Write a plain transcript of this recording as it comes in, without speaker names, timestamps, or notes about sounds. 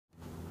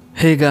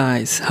Hey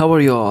guys, how are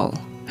you all?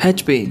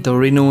 HP, the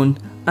renowned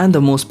and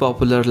the most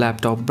popular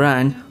laptop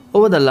brand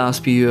over the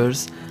last few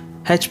years,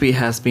 HP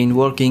has been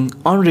working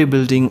on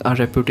rebuilding a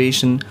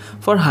reputation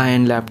for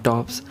high-end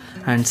laptops,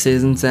 and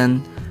since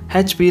then,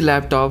 HP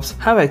laptops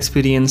have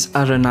experienced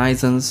a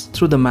renaissance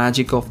through the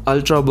magic of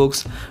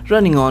ultrabooks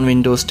running on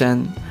Windows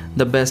 10.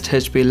 The best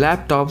HP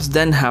laptops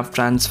then have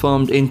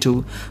transformed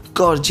into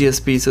gorgeous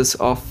pieces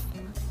of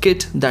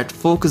kit that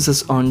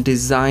focuses on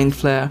design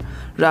flair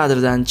rather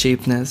than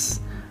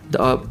cheapness.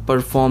 The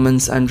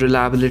performance and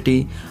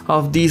reliability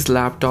of these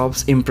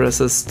laptops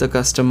impresses the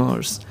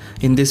customers.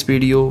 In this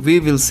video, we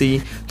will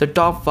see the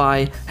top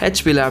 5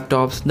 HP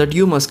laptops that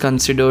you must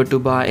consider to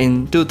buy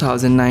in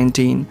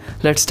 2019.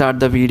 Let's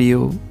start the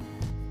video.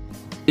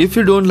 If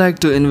you don't like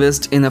to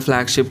invest in a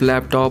flagship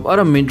laptop or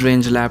a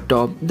mid-range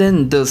laptop,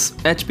 then this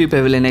HP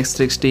Pavilion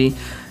X360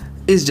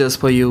 is just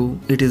for you.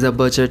 It is a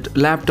budget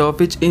laptop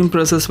which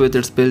impresses with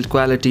its build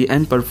quality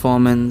and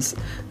performance.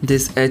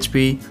 This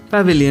HP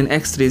Pavilion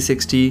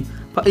X360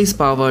 is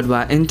powered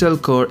by Intel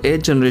Core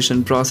 8th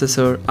generation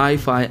processor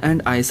i5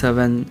 and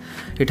i7.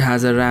 It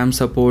has a RAM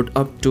support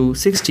up to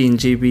 16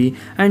 GB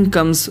and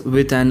comes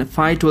with an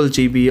 512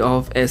 GB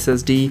of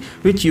SSD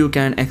which you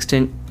can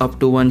extend up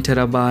to 1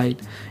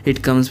 TB.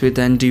 It comes with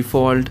an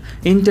default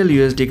Intel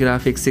USD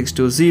Graphics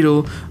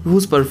 620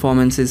 whose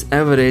performance is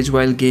average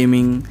while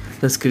gaming.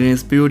 The screen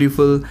is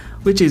beautiful,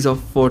 which is of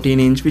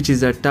 14-inch, which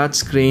is a touch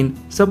screen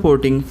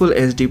supporting Full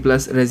HD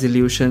Plus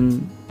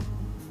resolution.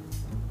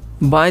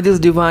 Buy this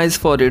device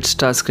for its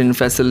touchscreen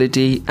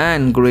facility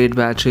and great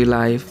battery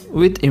life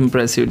with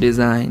impressive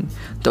design.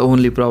 The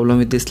only problem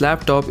with this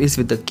laptop is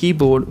with the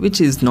keyboard, which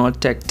is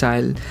not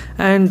tactile,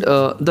 and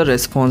the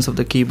response of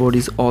the keyboard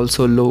is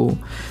also low.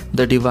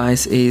 The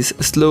device is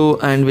slow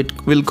and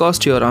it will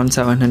cost you around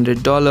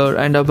 $700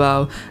 and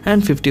above,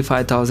 and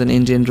 55,000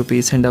 Indian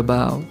rupees and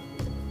above.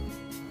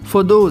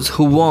 For those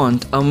who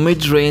want a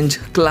mid-range,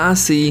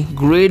 classy,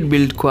 great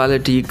build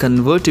quality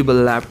convertible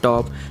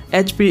laptop,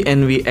 HP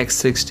Envy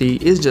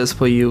X360 is just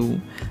for you.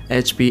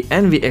 HP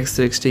Envy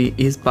X360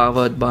 is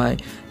powered by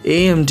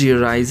AMD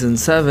Ryzen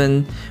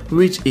 7,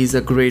 which is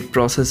a great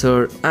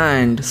processor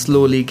and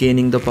slowly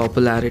gaining the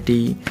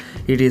popularity.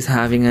 It is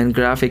having a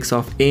graphics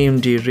of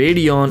AMD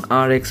Radeon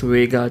RX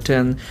Vega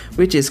 10,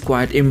 which is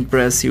quite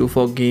impressive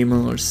for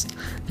gamers.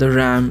 The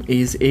RAM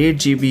is 8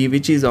 GB,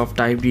 which is of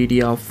type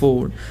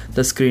DDR4.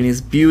 The screen is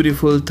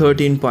beautiful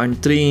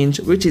 13.3 inch,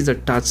 which is a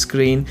touch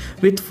screen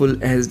with full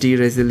HD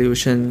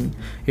resolution.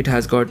 It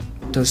has got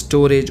the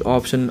storage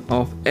option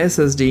of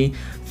SSD.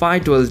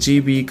 512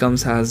 GB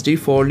comes as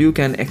default. You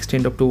can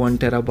extend up to 1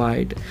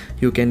 TB.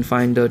 You can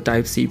find the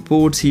Type-C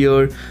ports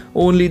here.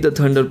 Only the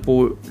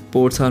Thunderbolt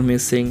ports are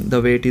missing.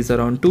 The weight is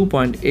around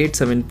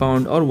 2.87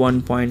 pound or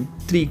 1.3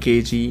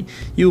 kg.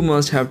 You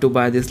must have to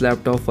buy this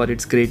laptop for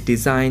its great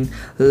design,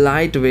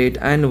 lightweight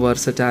and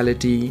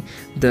versatility.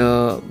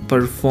 The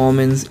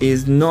performance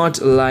is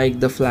not like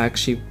the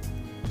flagship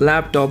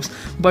laptops,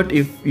 but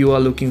if you are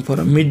looking for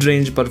a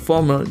mid-range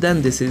performer,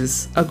 then this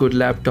is a good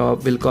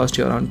laptop. Will cost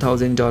you around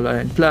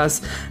 $1,000 and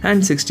plus,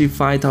 and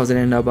 65,000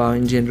 and above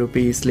Indian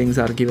rupees. Links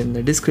are given in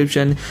the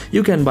description.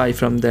 You can buy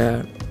from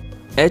there.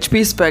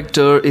 HP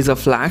Spectre is a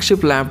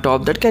flagship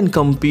laptop that can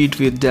compete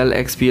with Dell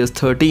XPS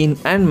 13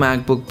 and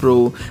MacBook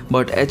Pro,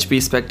 but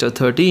HP Spectre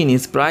 13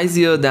 is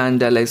pricier than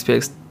Dell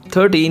XPS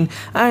 13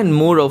 and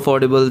more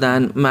affordable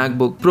than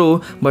MacBook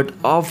Pro, but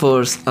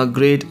offers a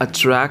great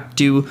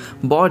attractive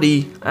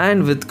body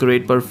and with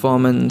great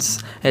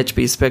performance.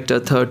 HP Spectre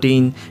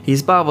 13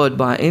 is powered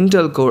by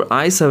Intel Core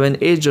i7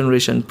 8th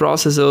generation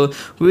processor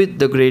with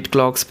the great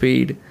clock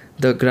speed.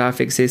 The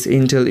graphics is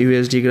Intel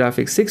USD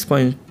Graphics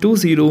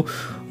 6.20,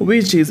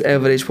 which is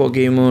average for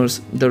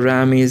gamers. The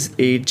RAM is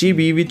 8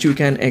 GB, which you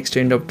can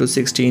extend up to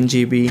 16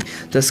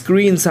 GB. The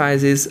screen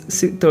size is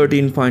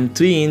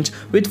 13.3 inch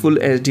with Full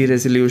HD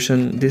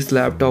resolution. This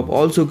laptop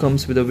also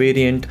comes with a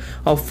variant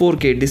of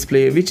 4K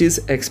display, which is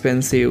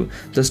expensive.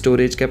 The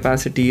storage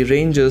capacity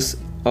ranges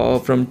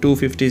from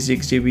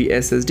 256 GB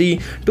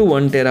SSD to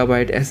 1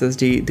 TB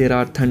SSD. There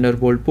are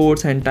Thunderbolt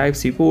ports and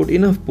Type-C port,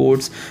 enough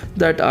ports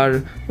that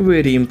are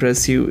very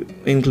impressive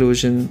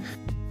inclusion.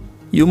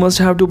 You must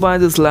have to buy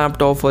this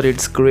laptop for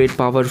its great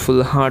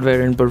powerful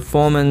hardware and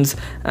performance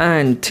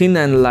and thin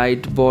and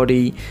light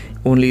body.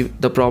 Only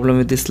the problem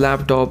with this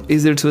laptop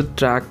is it's with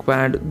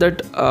trackpad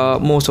that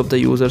most of the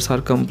users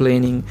are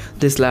complaining.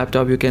 This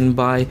laptop you can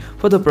buy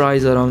for the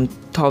price around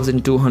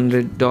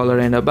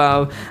 $1,200 and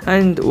above,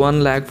 and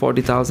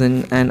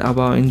 1,40,000 and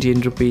above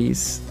Indian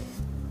rupees.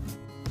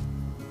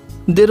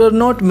 There are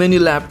not many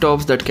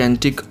laptops that can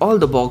tick all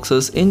the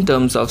boxes in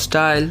terms of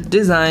style,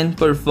 design,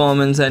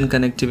 performance and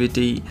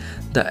connectivity.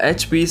 The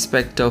HP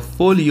Spectre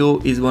Folio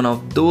is one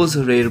of those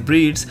rare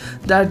breeds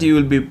that you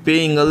will be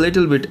paying a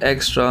little bit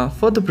extra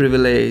for the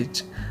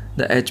privilege.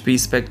 The HP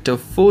Spectre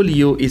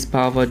Folio is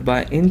powered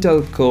by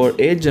Intel Core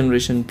 8th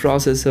generation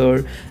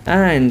processor,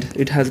 and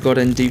it has got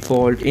a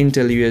default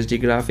Intel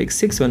USD Graphics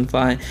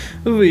 615,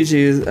 which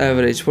is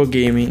average for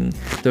gaming.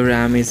 The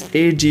RAM is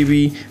 8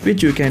 GB,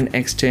 which you can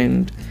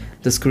extend.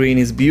 The screen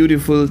is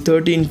beautiful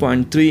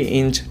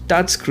 13.3-inch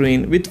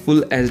touchscreen with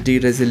full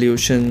HD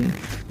resolution.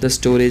 The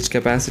storage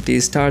capacity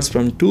starts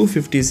from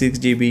 256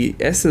 GB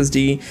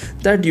SSD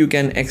that you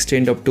can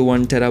extend up to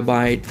 1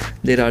 TB.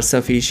 There are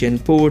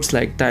sufficient ports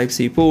like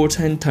Type-C ports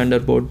and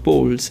Thunderbolt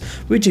ports,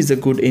 which is a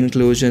good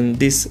inclusion.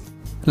 This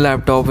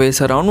laptop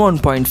weighs around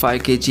 1.5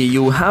 kg.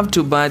 You have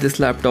to buy this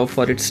laptop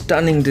for its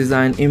stunning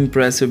design,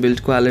 impressive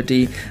build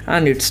quality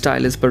and its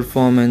stylish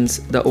performance.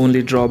 The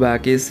only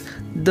drawback is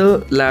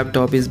the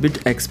laptop is a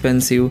bit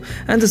expensive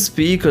and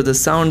the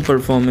sound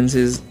performance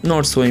is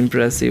not so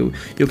impressive.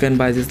 You can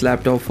buy this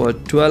laptop for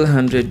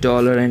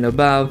 $1,200 and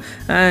above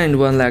and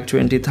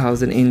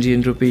 1,20,000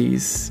 Indian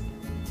rupees.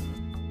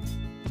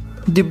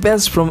 The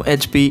best from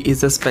HP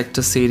is the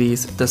Spectre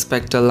series. The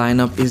Spectre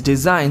lineup is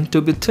designed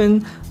to be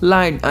thin,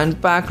 light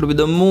and packed with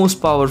the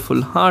most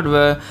powerful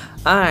hardware,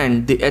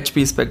 and the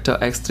HP Spectre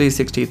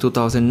X360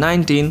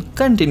 2019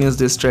 continues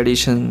this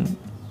tradition.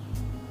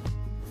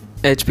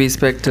 HP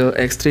Spectre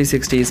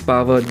X360 is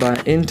powered by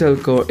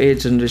Intel Core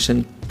 8th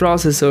generation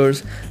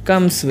processors,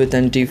 comes with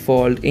a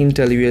default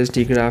Intel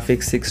USD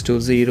graphics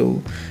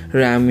 620.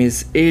 RAM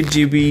is 8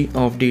 GB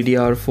of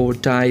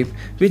DDR4 type,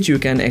 which you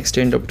can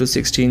extend up to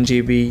 16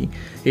 GB.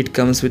 It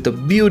comes with a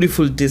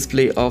beautiful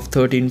display of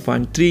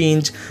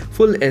 13.3-inch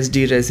full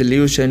HD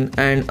resolution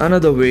and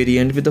another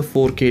variant with a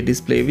 4K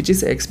display, which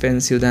is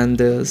expensive than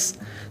this.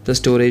 The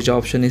storage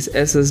option is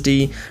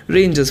SSD,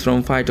 ranges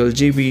from 512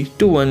 GB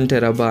to 1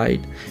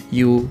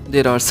 TB.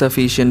 There are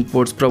sufficient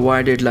ports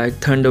provided like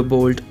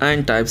Thunderbolt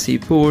and Type-C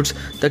ports.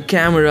 The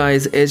camera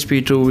is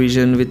HP True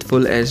Vision with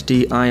full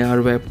HD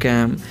IR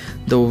webcam.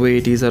 The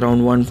weight is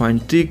around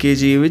 1.3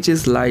 kg, which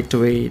is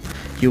lightweight.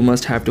 You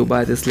must have to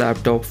buy this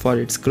laptop for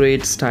its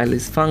great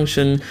stylish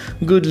function,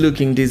 good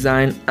looking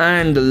design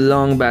and the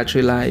long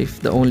battery life.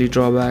 The only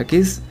drawback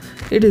is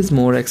it is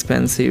more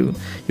expensive.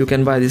 You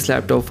can buy this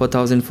laptop for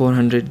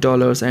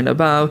 $1,400 and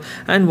above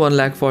and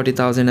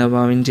 1,40,000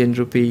 above Indian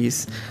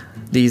rupees.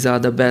 These are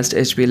the best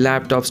HP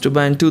laptops to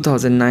buy in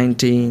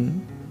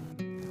 2019.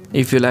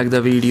 If you like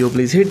the video,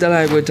 please hit the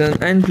like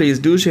button and please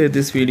do share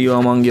this video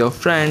among your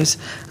friends,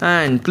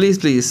 and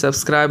please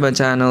subscribe my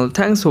channel.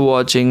 Thanks for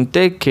watching.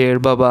 Take care.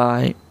 Bye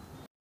bye.